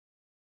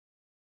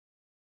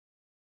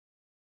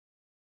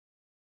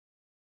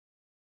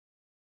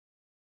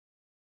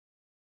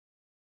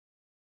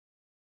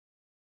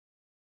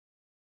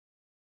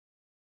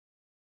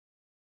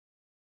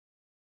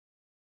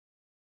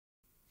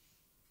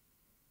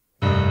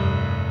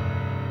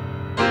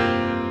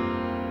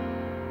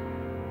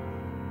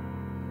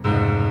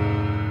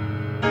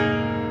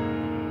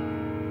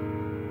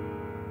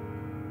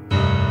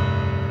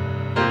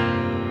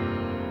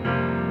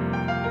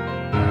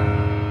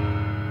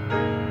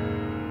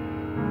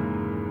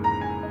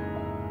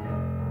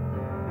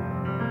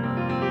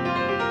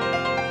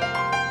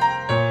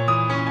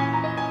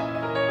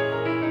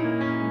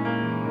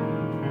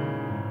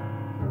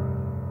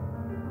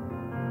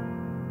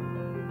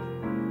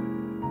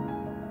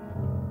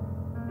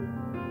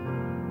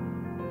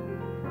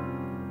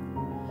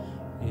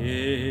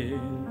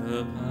in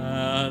the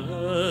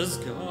palace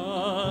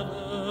gardens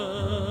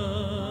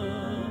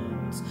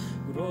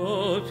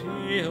grow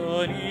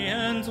peony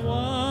and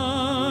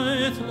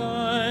white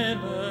lilac,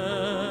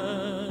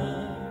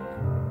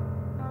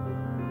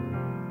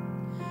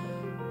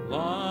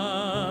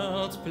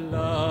 wild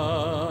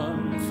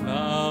plum,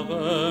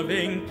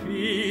 flowering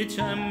peach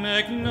and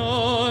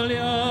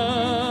magnolia,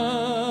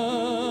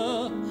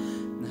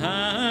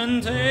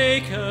 and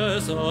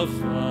acres of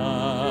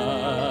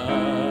vine,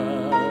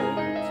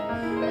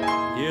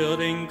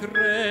 yielding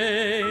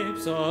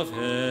grapes of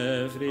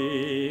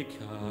every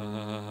kind.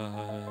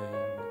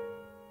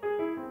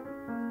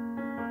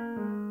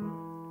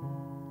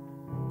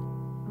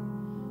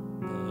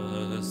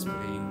 The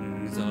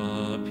springs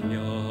are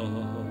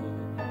pure,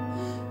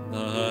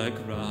 the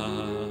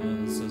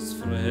grass is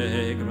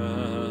fragrant,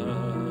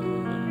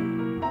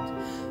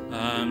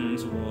 and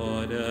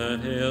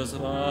wooded hills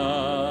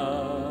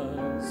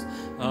rise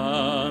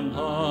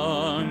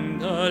among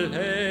the lakes.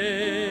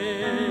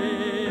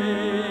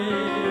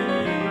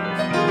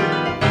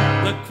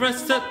 The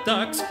crested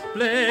ducks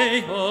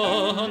play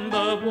on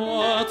the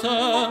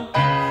water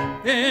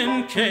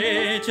in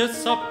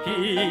cages of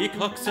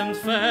peacocks and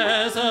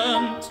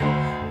pheasant,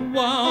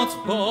 wild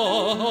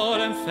boar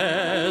and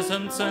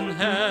pheasants and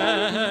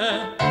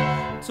hare,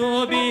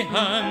 to be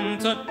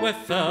hunted with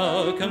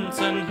falcons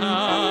and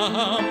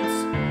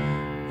hounds,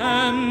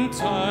 and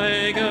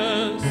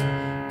tigers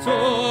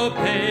to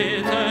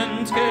bait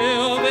and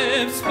kill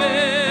with spears.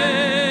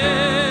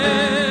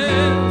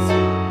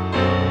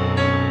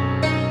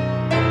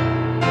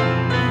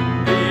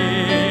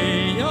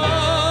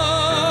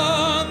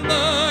 Beyond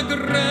the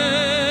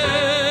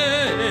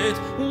great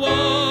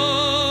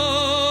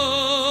wall,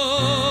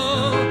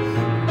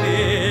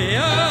 the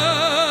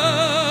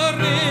air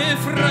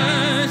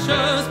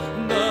refreshes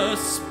the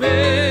spirit.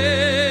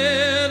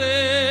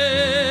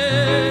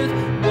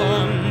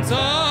 One's eyes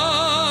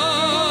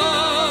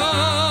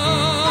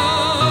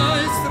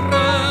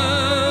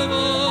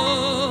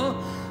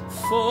travel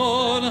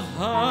for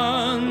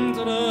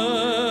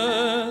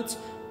hundreds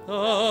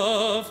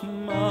of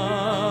miles.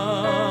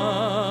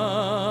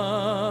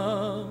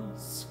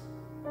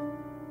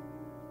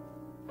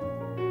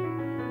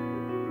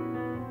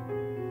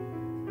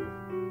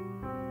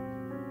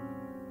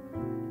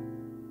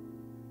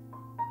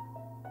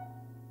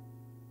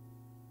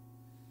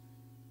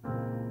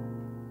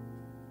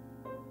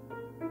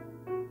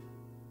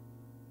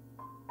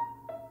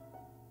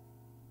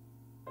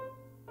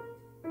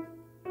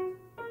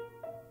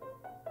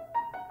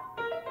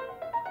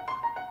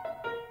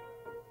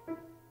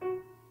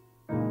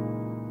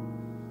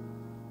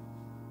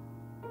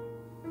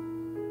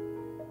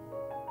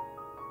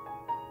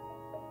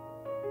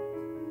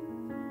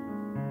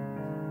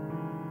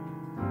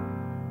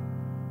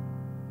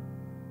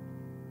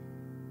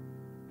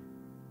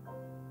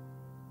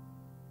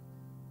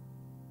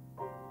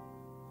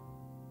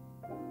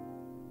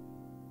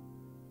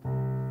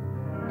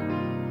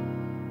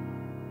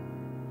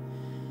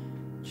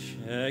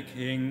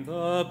 Checking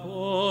the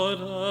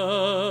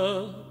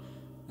border,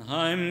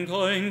 I'm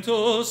going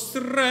to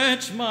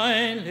stretch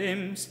my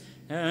limbs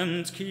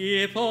and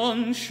keep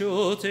on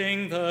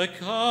shooting the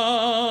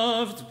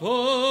carved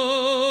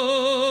bow.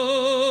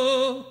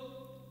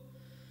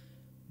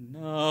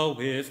 Now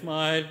with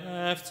my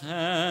left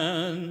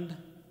hand,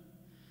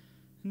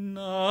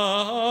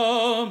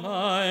 now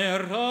my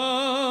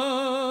right.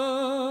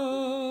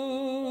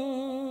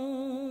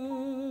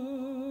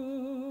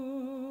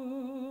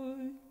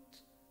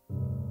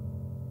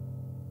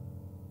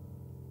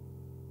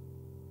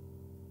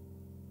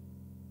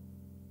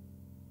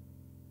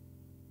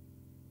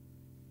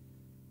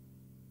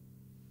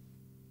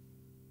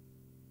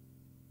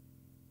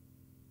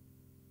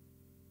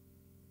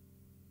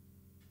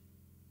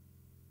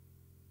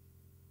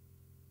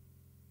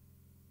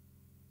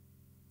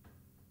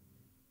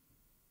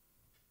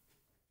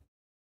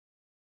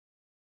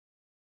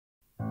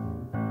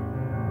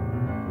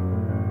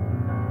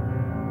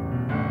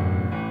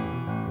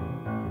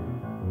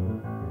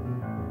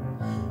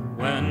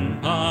 When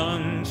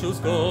Manchus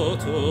go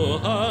to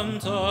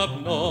hunt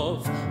up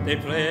north, they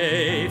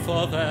pray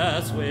for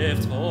their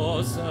swift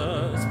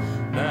horses.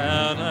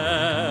 Their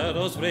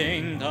arrows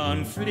bring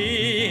down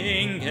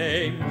fleeing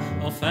game,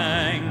 all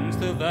thanks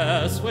to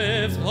their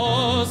swift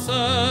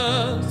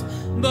horses.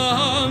 The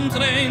hunt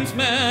trains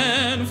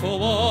men for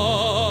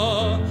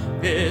war,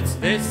 its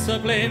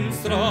discipline's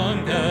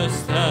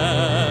strongest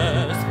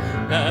test.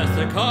 As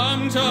the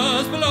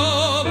conches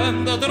blow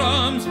and the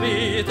drums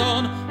beat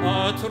on,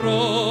 our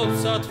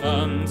troops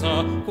advance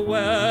our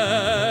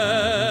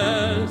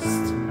quest.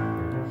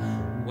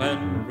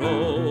 When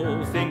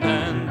roving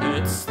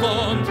bandits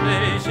stormed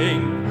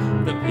Beijing,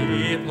 the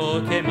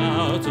people came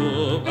out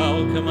to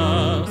welcome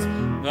us.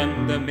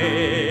 When the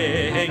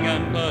Ming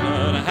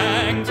Emperor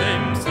hanged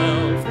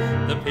himself,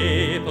 the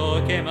people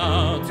came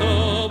out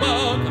to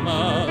welcome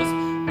us.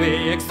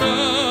 We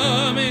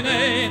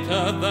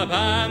exterminated the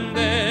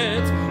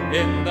bandits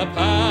in the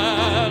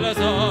palace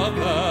of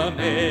the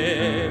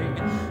Ming.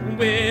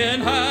 We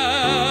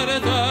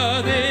inherited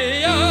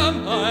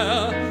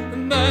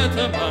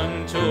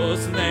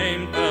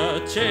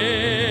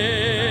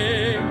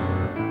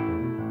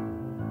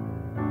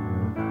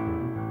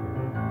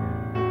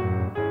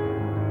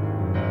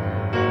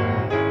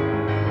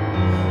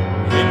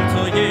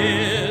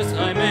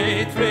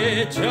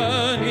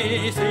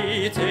journeys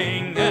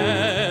eating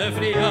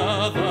every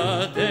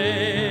other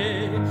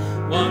day.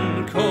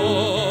 One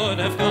could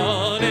have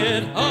called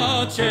it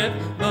hardship,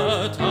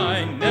 but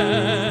I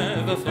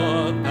never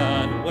thought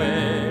that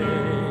way.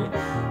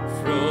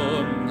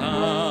 Through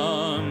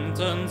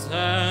mountains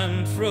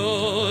and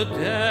through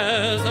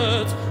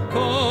deserts,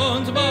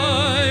 corned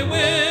by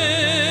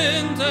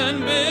wind and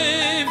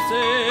bathed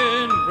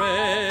in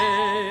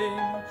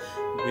rain,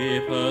 we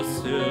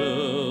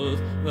pursued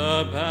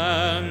the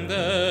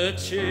banded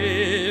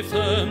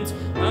chieftains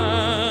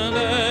and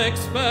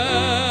expanded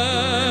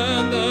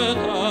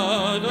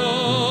our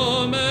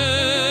domain.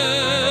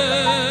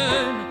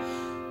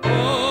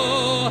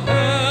 Oh,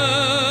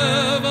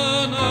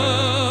 heaven,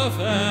 earth,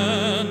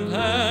 and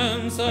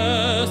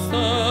ancestors,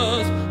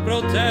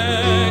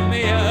 protect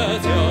me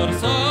as your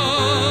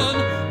son.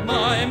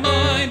 My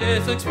mind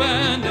is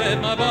expanded,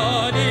 my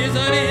body's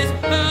at ease,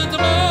 and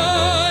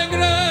my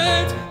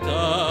great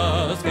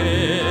task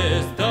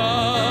is done.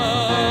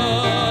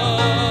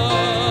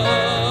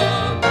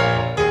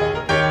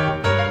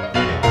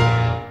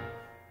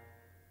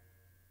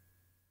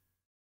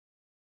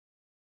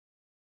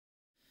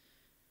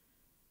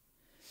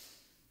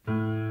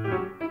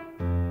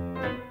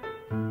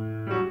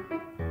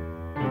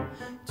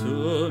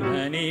 Too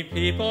many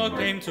people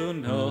claim to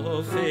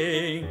know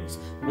things,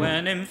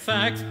 when in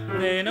fact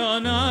they know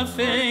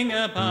nothing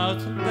about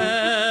them.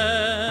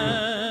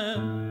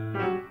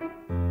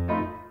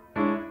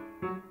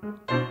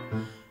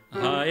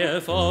 I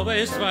have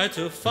always tried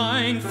to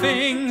find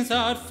things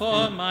out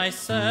for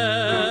myself.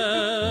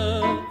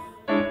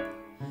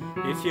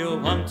 If you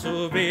want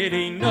to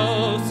really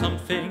know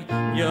something,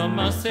 you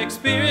must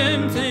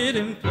experience it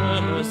in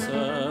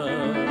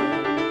person.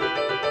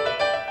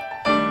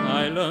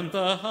 I learned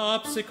the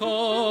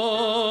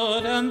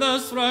harpsichord and the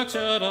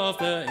structure of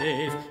the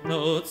eighth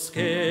note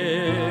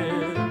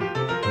scale.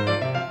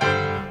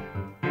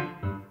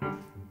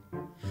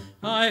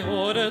 I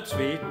ordered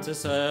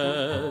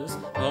treatises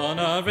on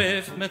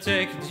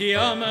arithmetic,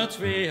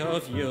 geometry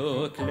of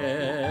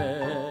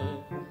Euclid.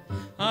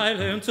 I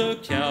learned to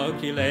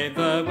calculate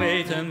the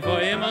weight and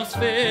volume of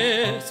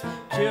spheres,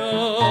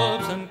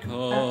 cubes and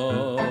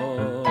cones.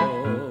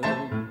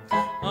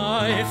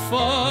 I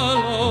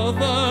follow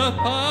the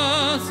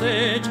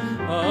passage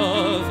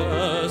of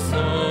a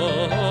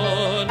solar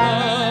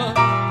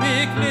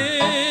eclipse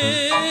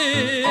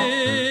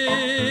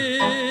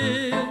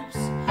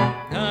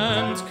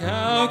and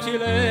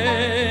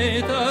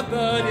calculate the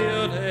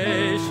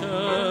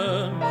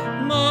duration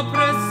more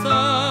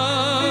precisely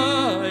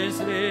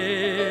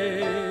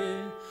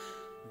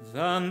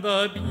than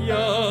the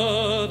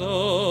bureau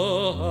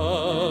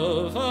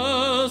of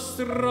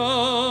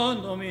astronomy.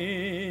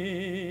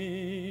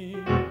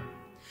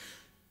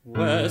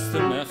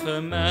 Western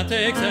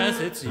mathematics has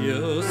its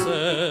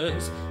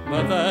uses,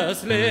 but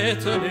there's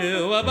little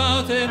new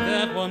about it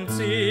that one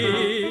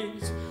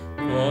sees.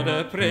 For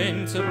the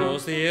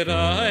principles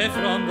derive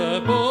from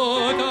the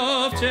book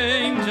of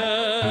changes,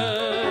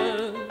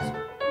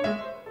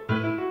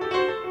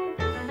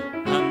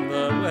 and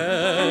the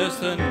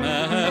Western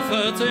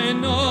methods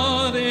in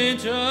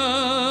origin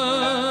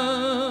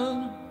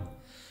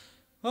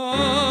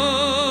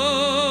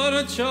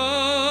are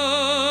Chinese.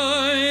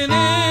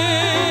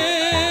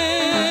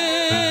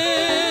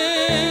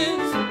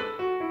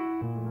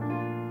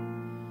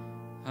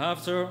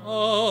 After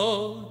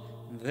all,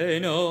 they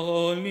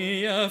know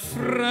only a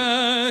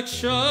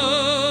fraction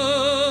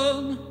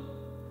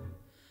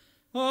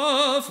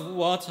of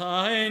what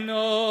I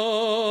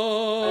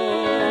know.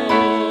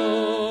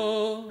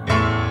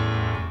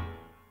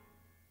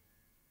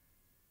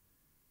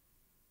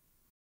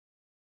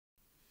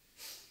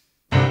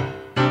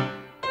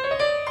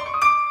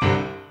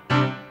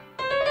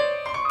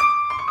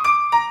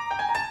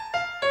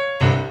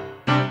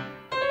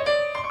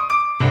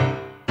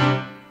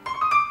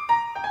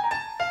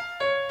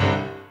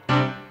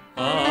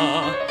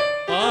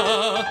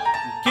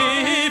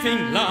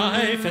 Giving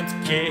life and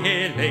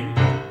killing.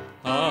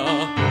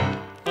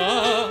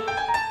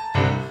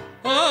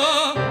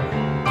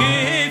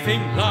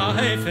 Giving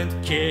life and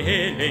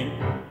killing.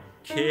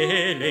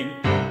 Killing.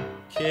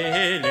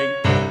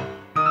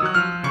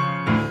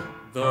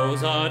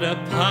 Those are the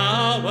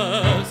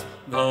powers.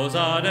 Those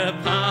are the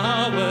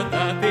powers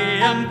that the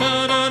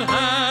emperor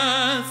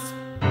has.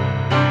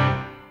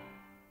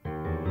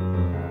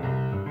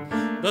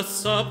 The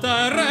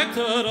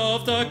sub-director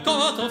of the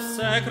god of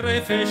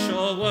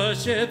sacrificial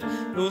worship,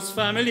 whose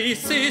family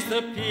seized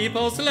the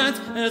people's land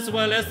as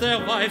well as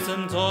their wives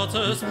and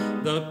daughters.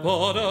 The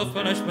board of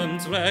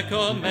punishments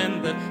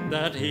recommended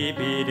that he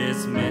be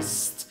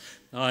dismissed.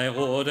 I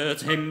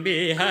ordered him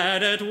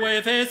beheaded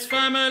with his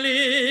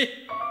family.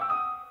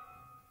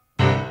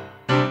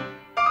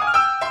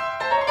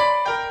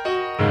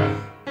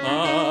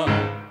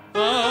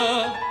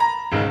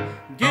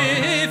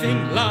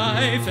 Giving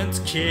life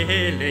and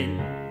killing.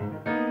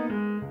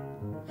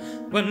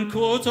 When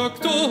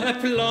Kutuktu had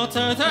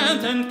plotted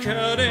and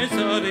encouraged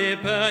a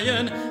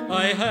rebellion,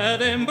 I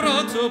had him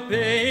brought to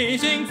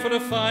Beijing for a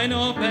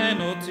final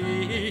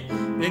penalty.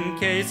 In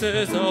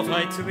cases of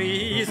high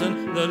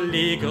treason, the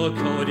legal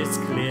code is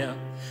clear.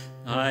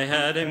 I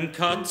had him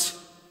cut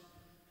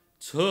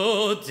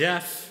to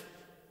death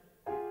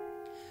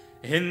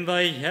in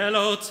the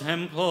Yellow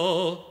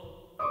Temple,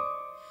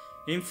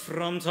 in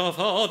front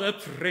of all the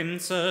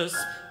princes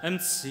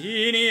and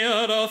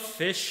senior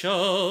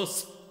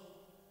officials.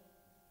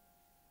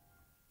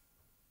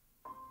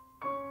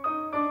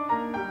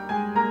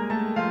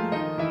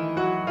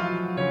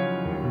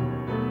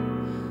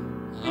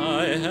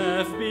 I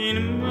have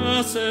been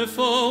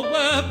merciful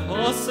where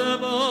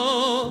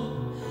possible.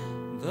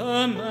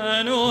 The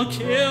man who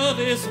killed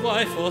his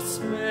wife for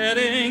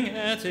swearing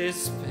at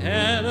his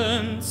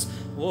parents,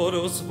 or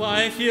whose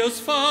wife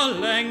used foul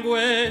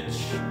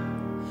language,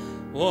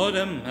 or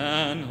the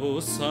man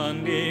whose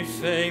son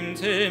defamed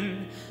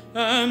him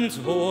and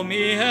whom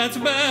he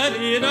had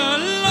buried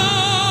alive.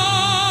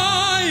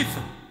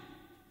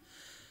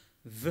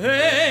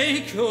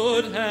 They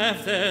could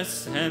have their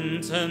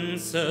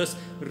sentences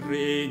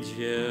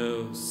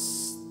reduced.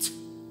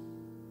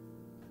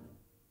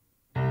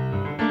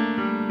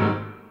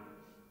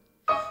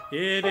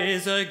 It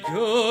is a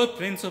good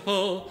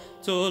principle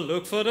to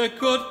look for the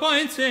good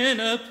point in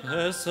a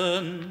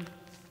person.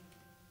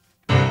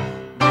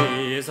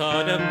 These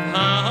are the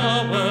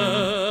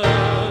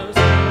powers,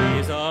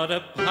 these are the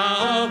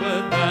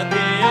powers that the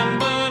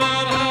emperor has.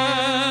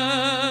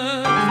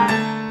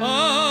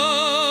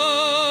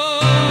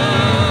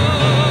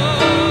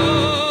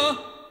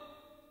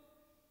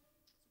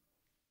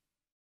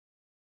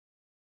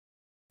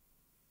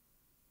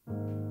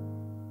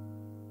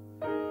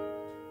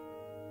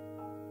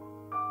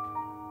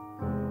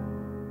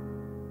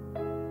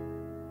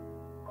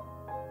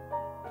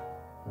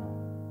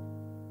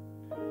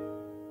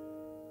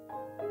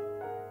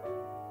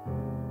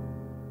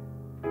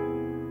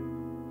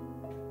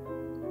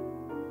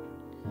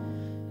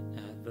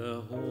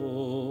 The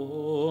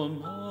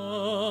home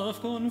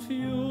of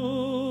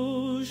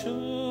Confucius,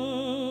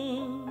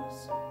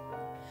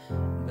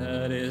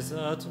 that is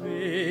that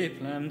we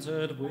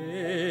planted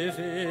with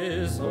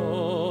his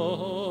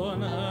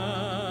own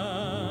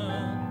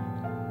hand.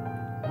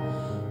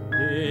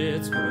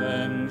 Its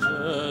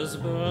branches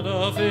burned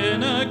off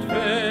in a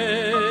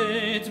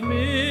great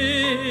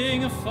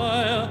Ming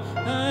fire,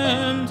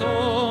 and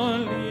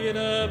only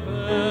the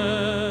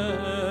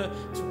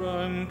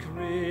trunk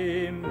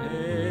remained.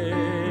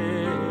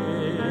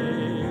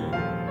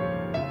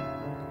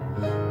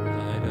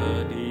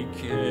 Neither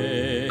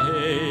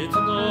decayed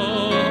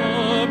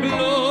nor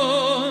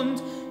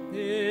bloomed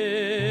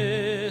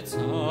its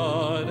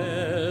heart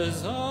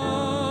as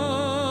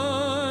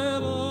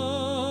iron,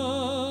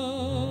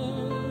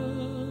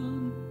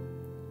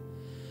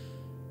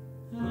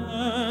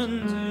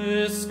 and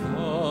is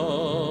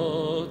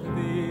called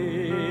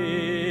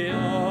the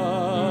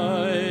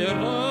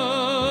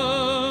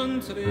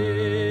iron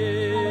tree.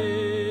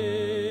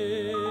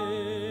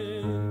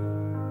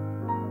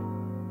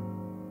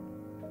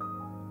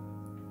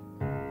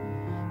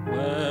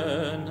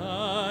 When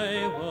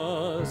I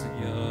was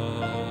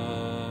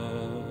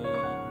young,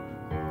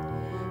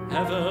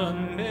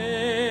 heaven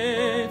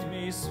made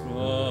me strong.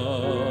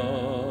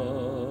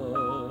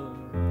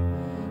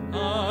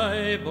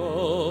 I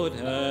bowed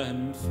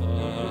and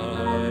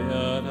fired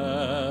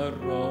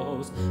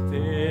arrows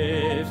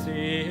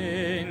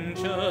 50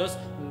 inches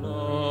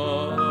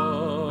long,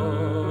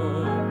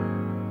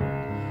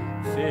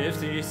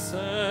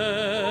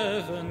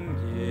 57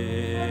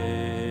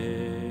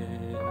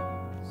 years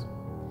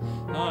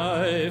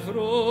I've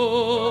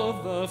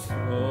ruled the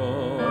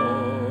throne.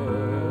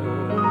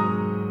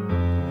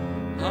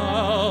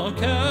 How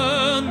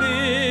can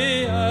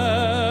the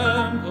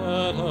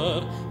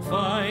emperor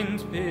find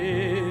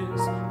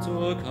peace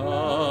to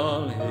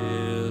call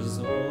his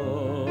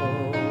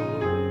own?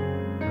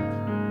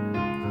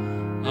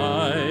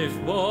 I've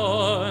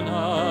borne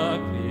a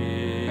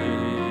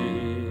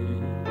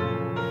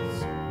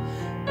peace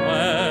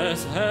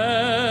where's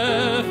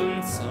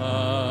heaven's sun.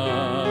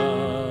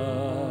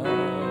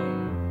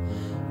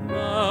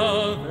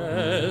 Now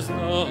there's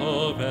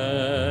no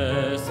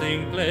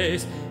resting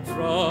place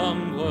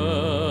from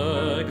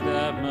work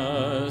that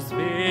must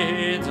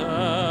be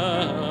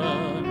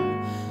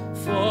done.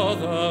 For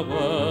the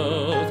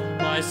world,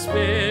 my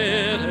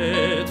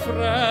spirit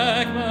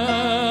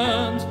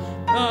fragment,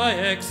 I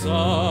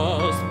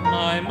exhaust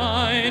my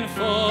mind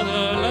for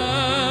the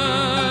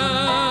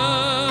land.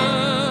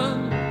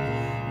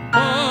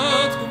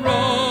 But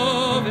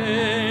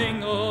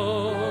growing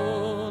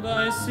old,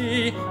 I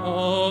see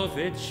all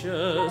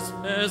riches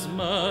as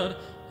mud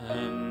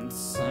and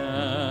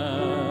sand.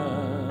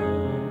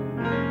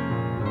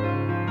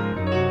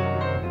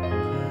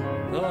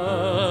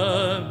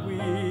 The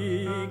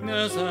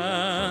weakness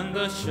and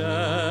the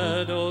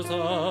shadows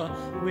are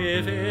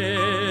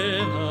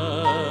within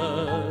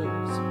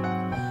us.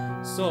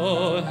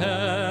 So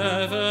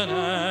heaven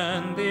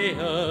and the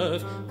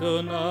earth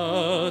do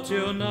not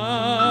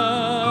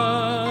unite.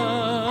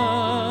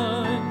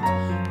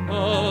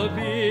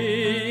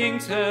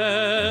 kings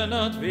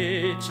cannot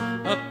reach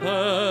a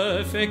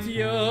perfect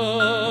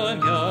union.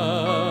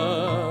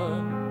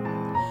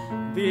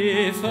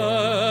 The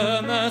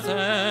furnace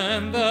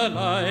and the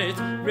light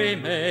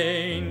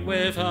remain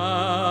without.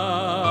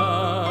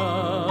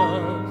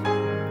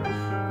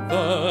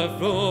 The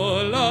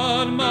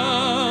ruler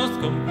must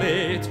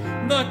complete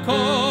the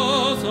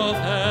cause of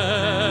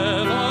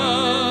heaven.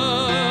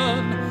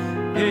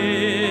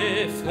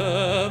 If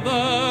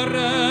further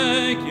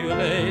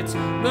regulates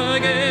the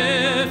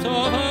gift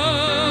of earth,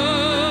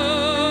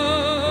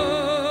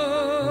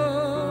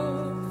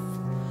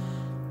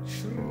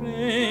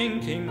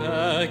 shrinking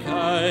back,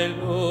 I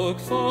look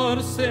for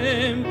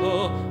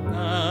simple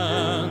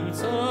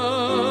answers,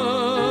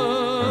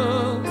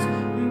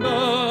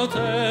 but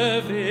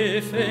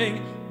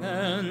everything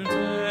and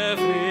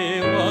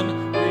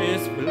everyone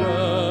is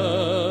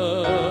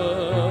blurred.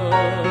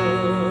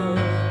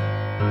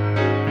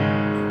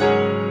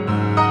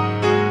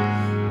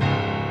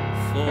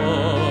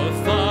 For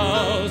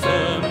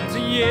thousands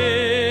years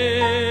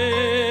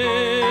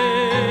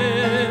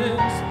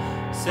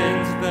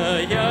since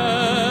the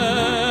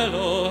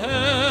yellow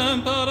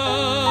emperor,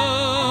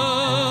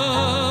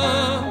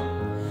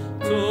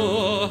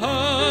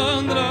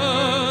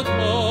 200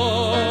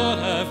 more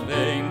have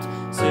reigned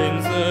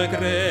since the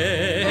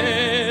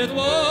Great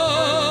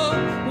War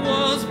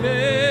was built.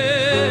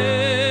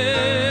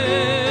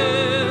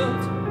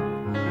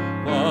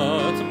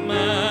 What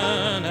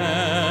man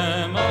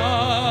am I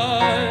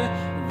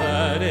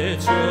that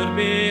it should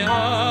be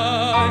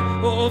I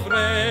who've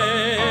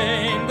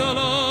reigned the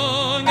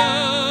longest?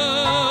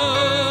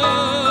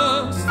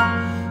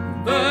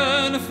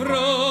 Then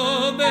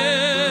through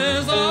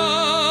this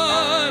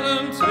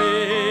island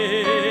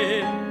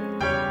tree,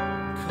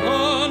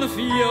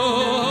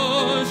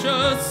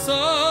 Confucius